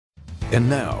And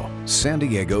now, San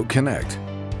Diego Connect.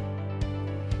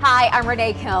 Hi, I'm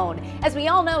Renee Cohn. As we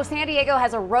all know, San Diego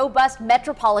has a robust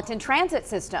metropolitan transit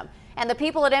system, and the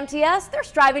people at MTS, they're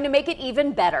striving to make it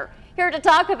even better. Here to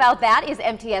talk about that is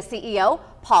MTS CEO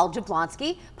Paul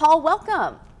Jablonski. Paul,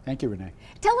 welcome. Thank you, Renee.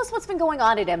 Tell us what's been going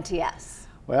on at MTS.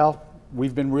 Well,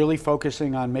 we've been really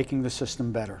focusing on making the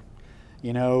system better.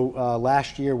 You know,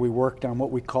 last year we worked on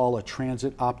what we call a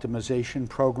transit optimization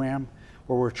program,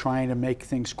 where we're trying to make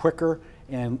things quicker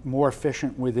and more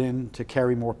efficient within to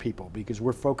carry more people, because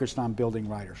we're focused on building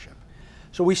ridership.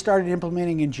 So we started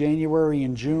implementing in January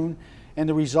and June, and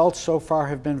the results so far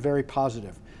have been very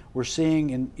positive. We're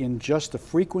seeing in just the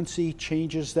frequency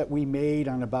changes that we made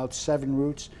on about 7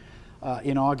 routes,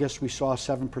 in August we saw a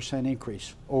 7%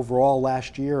 increase. Overall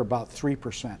last year about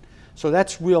 3%. So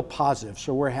that's real positive,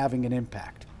 so we're having an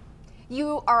impact.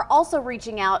 You are also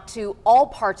reaching out to all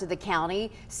parts of the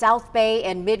county, South Bay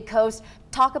and Mid-Coast.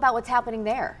 Talk about what's happening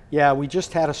there. Yeah, we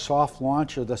just had a soft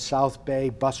launch of the South Bay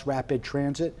Bus Rapid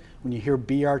Transit. When you hear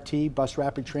BRT, Bus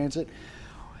Rapid Transit,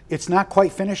 it's not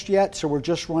quite finished yet, so we're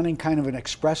just running kind of an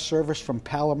express service from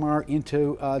Palomar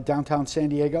into downtown San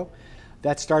Diego.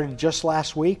 That started just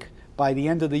last week. By the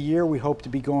end of the year, we hope to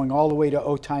be going all the way to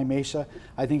Otay Mesa.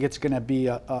 I think it's going to be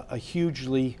a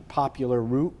hugely popular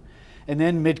route. And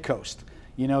then Mid-Coast,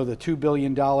 you know, the $2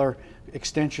 billion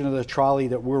extension of the trolley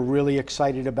that we're really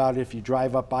excited about. If you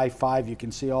drive up I-5, you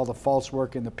can see all the false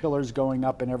work and the pillars going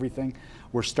up and everything.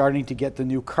 We're starting to get the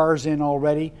new cars in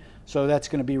already, so that's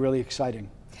going to be really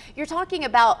exciting. You're talking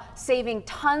about saving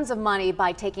tons of money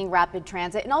by taking rapid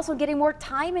transit and also getting more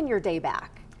time in your day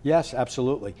back. Yes,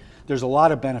 absolutely. There's a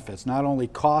lot of benefits, not only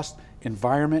cost,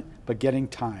 environment, but getting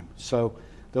time. So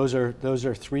those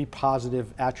are 3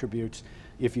 positive attributes.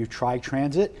 If you try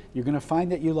transit, you're going to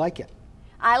find that you like it.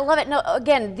 I love it. No,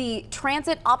 again, the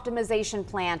transit optimization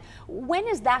plan, when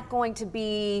is that going to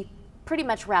be pretty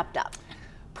much wrapped up?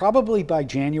 Probably by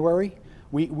January.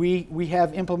 We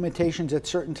have implementations at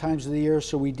certain times of the year,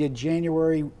 so we did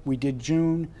January, we did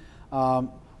June,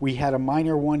 we had a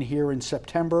minor one here in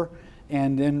September,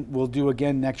 and then we'll do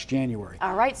again next January.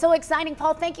 All right, so exciting.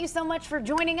 Paul, thank you so much for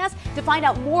joining us. To find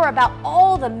out more about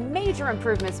all the major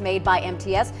improvements made by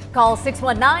MTS, call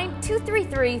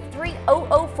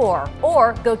 619-233-3004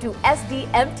 or go to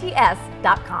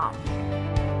sdmts.com.